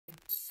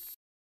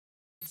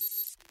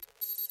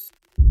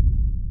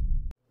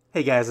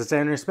Hey guys, it's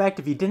Aaron Respect.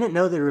 If you didn't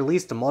know, they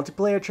released a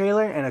multiplayer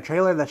trailer and a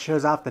trailer that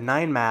shows off the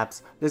 9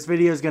 maps. This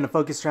video is going to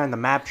focus around the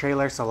map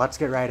trailer, so let's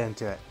get right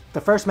into it. The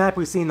first map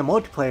we see in the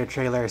multiplayer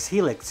trailer is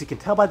Helix. You can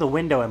tell by the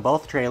window in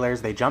both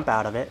trailers, they jump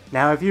out of it.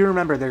 Now if you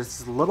remember,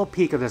 there's a little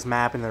peek of this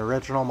map in the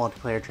original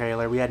multiplayer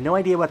trailer. We had no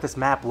idea what this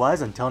map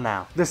was until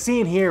now. The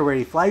scene here where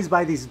he flies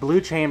by these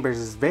blue chambers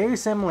is very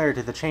similar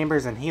to the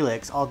chambers in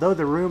Helix, although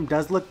the room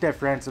does look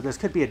different, so this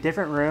could be a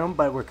different room,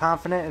 but we're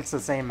confident it's the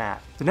same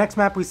map. The next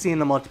map we see in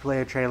the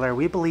multiplayer trailer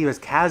we believe is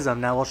Chasm.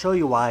 Now we'll show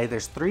you why.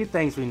 There's 3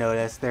 things we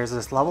noticed. There's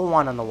this level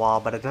 1 on the wall,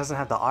 but it doesn't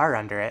have the R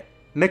under it.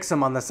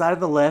 Mix'em on the side of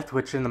the lift,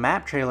 which in the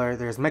map trailer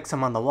there's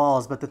Mix'em on the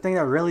walls, but the thing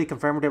that really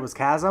confirmed it was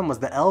Chasm was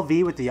the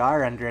LV with the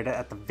R under it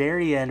at the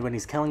very end when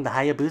he's killing the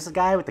Hayabusa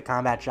guy with the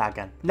combat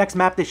shotgun. Next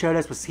map they showed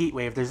us was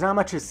Heatwave. There's not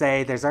much to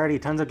say, there's already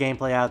tons of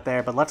gameplay out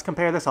there, but let's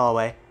compare this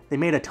hallway. They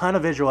made a ton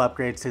of visual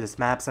upgrades to this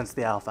map since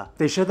the alpha.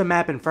 They showed the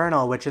map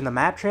Infernal, which in the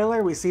map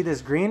trailer we see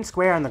this green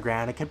square on the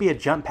ground. It could be a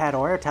jump pad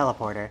or a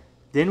teleporter.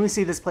 Then we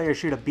see this player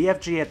shoot a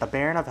BFG at the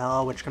Baron of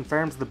Hell, which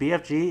confirms the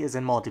BFG is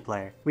in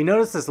multiplayer. We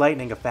notice this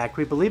lightning effect.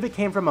 We believe it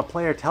came from a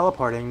player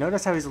teleporting.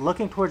 Notice how he's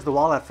looking towards the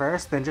wall at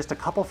first, then just a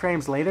couple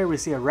frames later we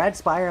see a red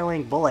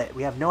spiraling bullet.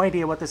 We have no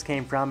idea what this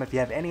came from. If you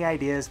have any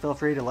ideas, feel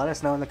free to let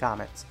us know in the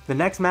comments. The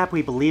next map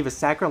we believe is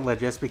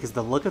Sacrilegious because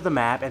the look of the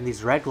map and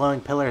these red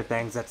glowing pillar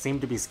things that seem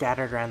to be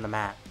scattered around the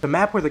map. The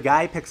map where the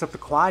guy picks up the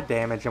quad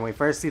damage and we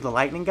first see the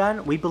lightning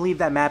gun, we believe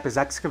that map is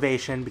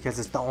Excavation because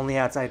it's the only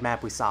outside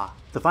map we saw.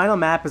 The final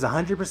map is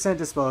 100%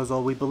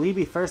 Disposal. We believe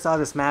we first saw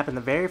this map in the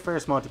very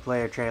first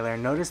multiplayer trailer,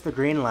 noticed the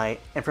green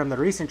light, and from the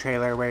recent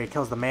trailer where he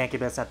kills the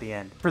Mancubus at the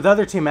end. For the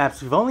other 2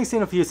 maps, we've only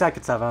seen a few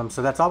seconds of them,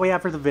 so that's all we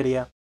have for the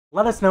video.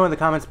 Let us know in the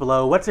comments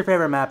below what's your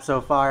favorite map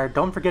so far.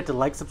 Don't forget to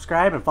like,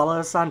 subscribe, and follow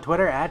us on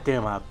Twitter at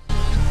DoomHub.